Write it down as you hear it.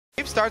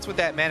starts with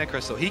that mana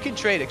crystal. He can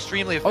trade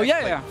extremely effectively.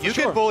 Oh yeah, you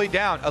can bully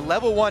down a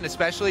level 1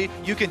 especially.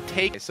 You can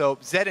take it. So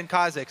Zed and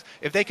Kha'Zix,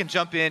 if they can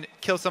jump in,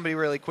 kill somebody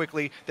really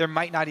quickly, there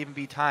might not even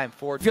be time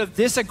for it. If you're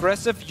this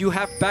aggressive, you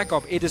have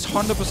backup. It is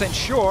 100%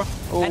 sure.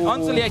 And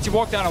until he actually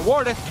walked down and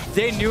warded,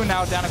 they knew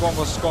now Danagon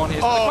was scoring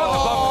his.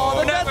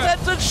 The death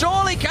sentence,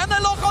 surely. Can they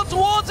lock on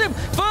towards him?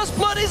 First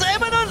blood is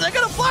imminent. They're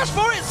going to flash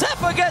for it.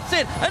 Zephyr gets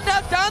it. And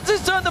now Dance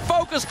has turned the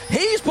focus.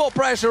 He's put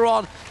pressure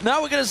on.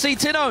 Now we're going to see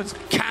Tinones.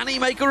 Can he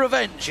make a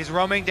revenge? He's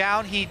roaming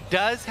down. He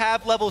does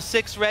have level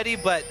 6 ready,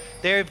 but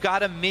they've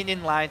got a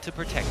minion line to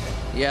protect him.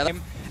 Yeah.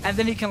 And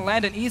then he can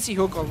land an easy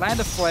hook or land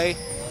a flay.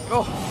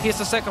 Oh, here's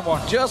the second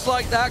one. Just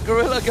like that,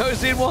 Gorilla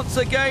goes in once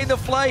again. The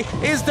flay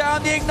is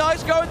down. The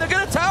Ignite's going. They're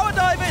going to tower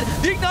dive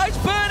it. The Ignite's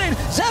burning.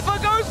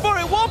 Zephyr goes for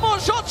it. One more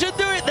shot should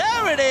do it.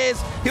 There it is.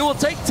 He will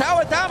take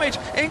tower damage.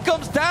 In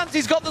comes Dance.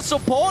 He's got the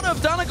support of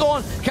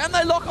Danagon. Can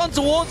they lock on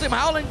towards him?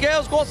 Howling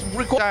Gale's got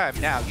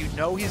required. Now, you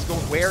know he's going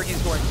where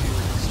he's going to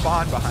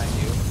spawn behind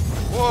you.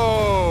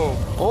 Whoa!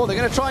 Oh, they're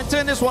going to try and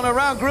turn this one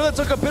around. Gorilla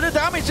took a bit of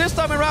damage this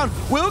time around.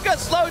 Will get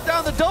slowed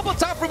down. The double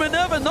tap from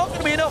Minerva not going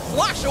to be enough.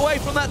 Flash away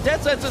from that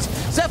death sentence.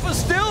 Zephyr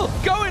still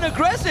going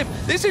aggressive.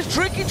 This is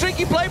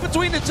tricky play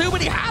between the two,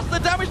 but he has the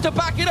damage to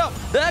back it up.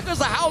 There goes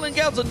the Howling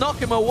Gale to knock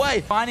him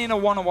away. Finding a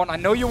one-on-one. I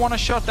know you want to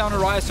shut down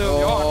Arias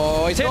early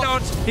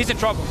on. He's in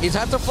trouble. He's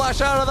had to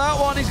flash out of that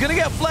one. He's going to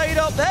get flayed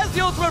up. There's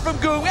the ultimate from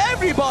KaBuM.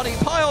 Everybody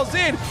piles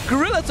in.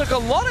 Gorilla took a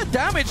lot of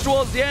damage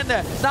towards the end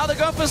there. Now they're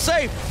going for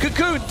save.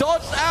 Cocoon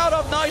dodged out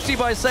of nicely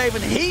by save,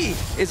 and he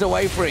is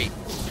away free.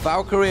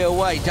 Valkyrie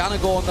away.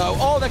 Danagon though.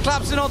 Oh, they're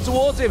collapsing on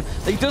towards him.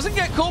 He doesn't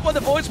get caught by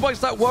the void spikes.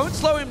 That won't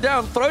slow him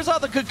down. Throws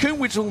out the Cocoon,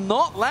 which will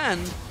not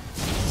land.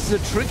 This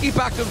is a tricky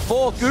back and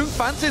forth. KaBuM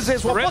fancies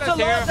this one. Puts a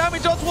lot of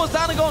damage on towards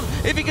Danagon.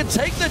 If he can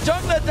take the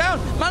jungler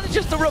down,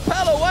 manages to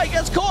repel away,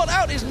 gets caught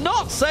out. Is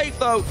not safe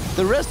though.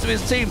 The rest of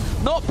his team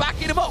not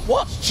backing him up.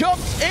 Watch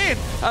jumps in,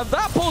 and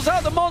that pulls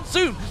out the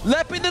Monsoon.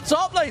 Lep in the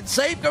top lane.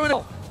 Save going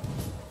on.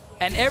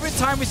 And every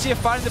time we see a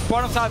fight at the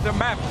bottom side of the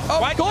map,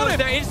 White goes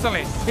there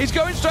instantly. He's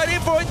going straight in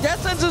for it.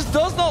 Death Sentence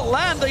does not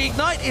land. The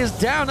Ignite is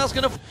down. That's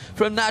going to...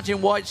 From NaJin,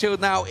 White Shield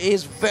now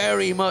is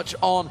very much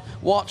on.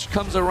 Watch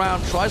comes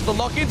around, tries to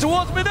lock in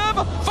towards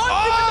Minerva.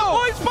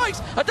 Finds the void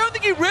spikes. I don't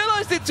think he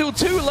realized it till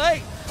too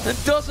late.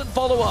 And doesn't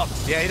follow up.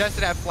 Yeah, he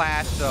doesn't have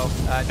flash, so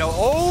no.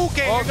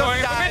 Okay, here goes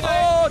dive.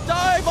 Oh,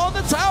 dive on the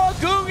tower.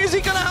 KaBuM, is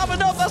he going to have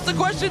enough? That's the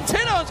question.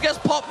 Tinones gets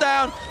popped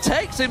down,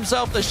 takes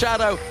himself the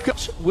shadow.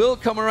 Will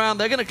come around.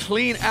 They're going to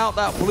clean out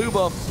that blue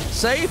buff.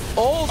 Save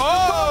all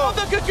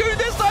the Cocoon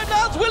this time.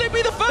 Lance, will it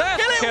be the first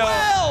kill? It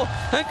will.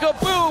 And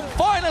KaBuM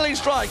finally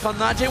strike on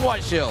NaJin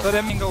White Shield. So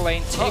them single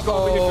lane, take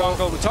over your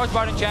jungle. We talked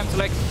about in Jam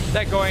Select.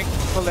 They're going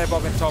for their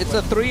bob in top. It's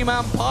a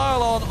 3-man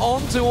pile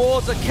on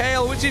towards a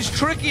Kale, which is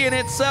tricky in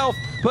itself,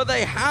 but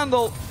they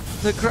handle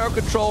the crowd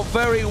control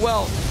very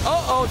well.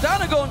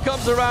 Danagon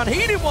comes around.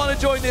 He didn't want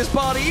to join this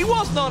party. He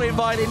was not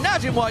invited.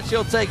 NaJin White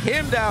Shield take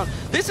him down.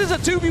 This is a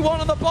 2v1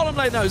 on the bottom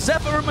lane though.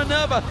 Zephyr and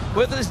Minerva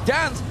with this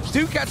dance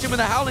do catch him in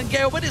the Howling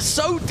Gale, but it's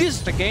so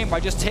distant. The game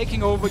by just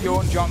taking over your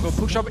own jungle,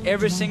 push up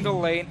every single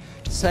lane.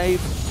 Save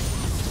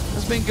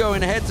has been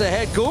going head to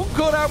head. KaBuM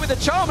caught out with the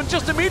charm and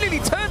just immediately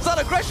turns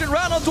that aggression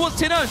round on towards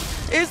Tinones.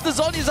 Is the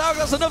Zhonya's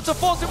Hourglass enough to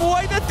force him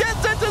away? The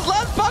Death Sentence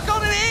lands back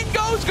on and in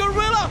goes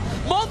Gorilla.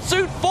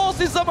 Monsoon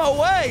forces them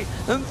away.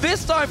 And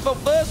this time, for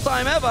first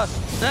time ever,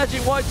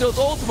 NaJin White Shield's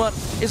ultimate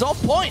is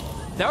off point.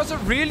 That was a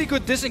really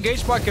good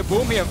disengage by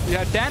KaBuM here. We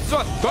had Dance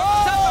on.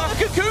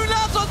 The Cocoon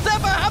lands on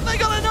Zephyr. Have they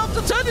got enough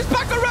to turn this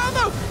back around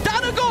though?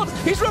 Danagon,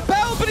 he's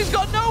repelled, but he's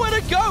got nowhere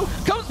to go.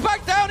 Comes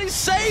back down, he's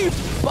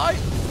saved by...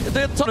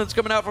 The dominance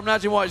coming out from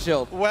NaJin White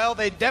Shield. Well,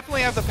 they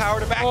definitely have the power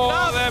to back it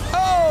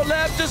up.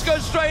 Lep just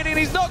goes straight in.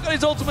 He's not got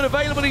his ultimate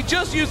available. He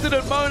just used it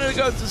a moment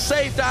ago to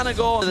save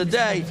Danagon of the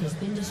day.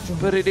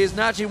 But it is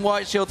NaJin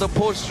White Shield to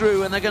push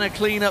through, and they're going to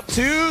clean up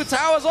 2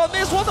 towers on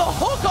this one. The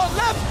hook on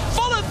Lep,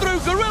 followed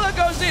through. Gorilla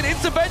goes in.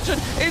 Intervention.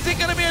 Is it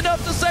going to be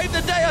enough to save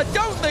the day? I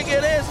don't think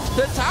it is.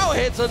 The tower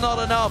hits are not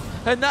enough.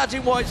 And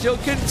NaJin White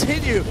Shield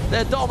continue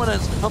their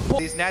dominance.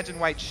 These NaJin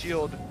White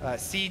Shield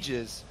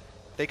sieges,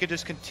 they could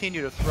just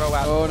continue to throw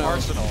out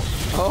arsenal.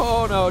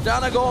 Oh no,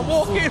 Danagon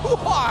walking.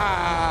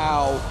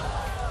 Wow.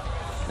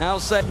 Now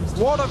set.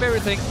 Ward off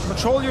everything,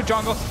 control your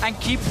jungle, and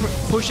keep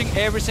pushing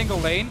every single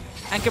lane.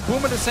 And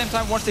KaBuM at the same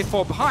time, once they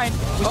fall behind,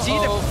 we see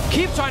them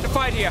keep trying to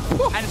fight here,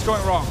 and it's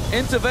going wrong.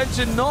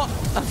 Intervention not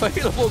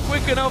available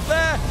quick enough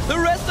there. The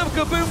rest of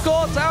KaBuM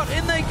caught out,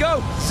 in they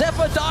go.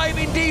 Zephyr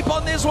diving deep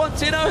on this one.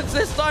 Tinones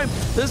this time.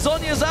 The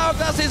Zhonya's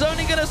Hourglass is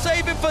only going to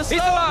save him for so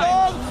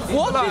long.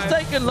 Watch is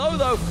taken low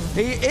though.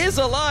 He is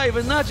alive,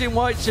 and NaJin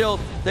White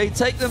Shield, they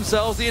take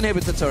themselves the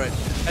inhibitor turret.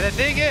 And the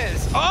thing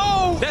is,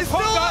 there's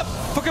still up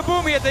for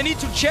KaBuM here. They need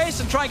to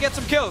chase and try and get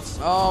some kills.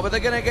 Oh, but they're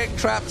going to get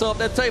trapped up.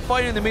 They're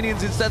fighting the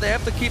minions instead. They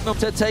have to keep them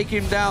to take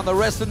him down. The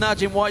rest of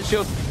NaJin White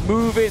Shield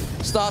move in,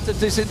 start to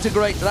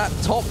disintegrate that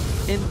top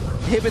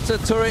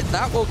inhibitor turret.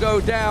 That will go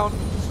down.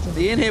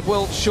 The inhib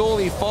will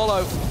surely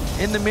follow.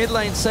 In the mid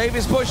lane, Save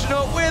is pushing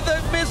up with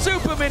the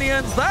super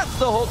minions. That's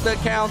the hook that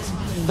counts.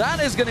 That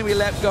is going to be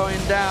left going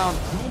down.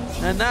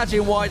 And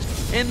NaJin White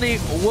in the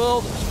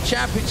World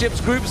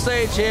Championships group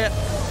stage here.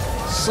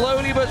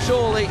 Slowly but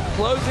surely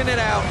closing it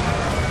out.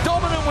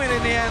 Dominant win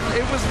in the end.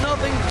 It was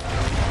nothing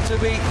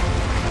to be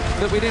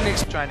that we didn't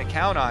expect. Trying to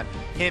count on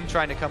him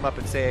trying to come up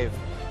and save.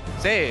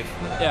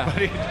 Yeah. But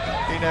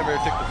he never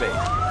took the bait.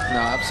 No,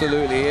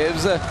 absolutely. It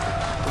was a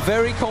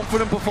very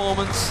confident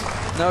performance.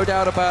 No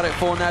doubt about it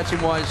for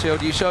NaJin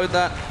Whiteshield. You showed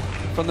that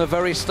from the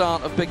very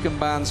start of Pick and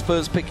Ban's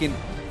first picking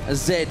a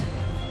Z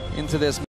into this.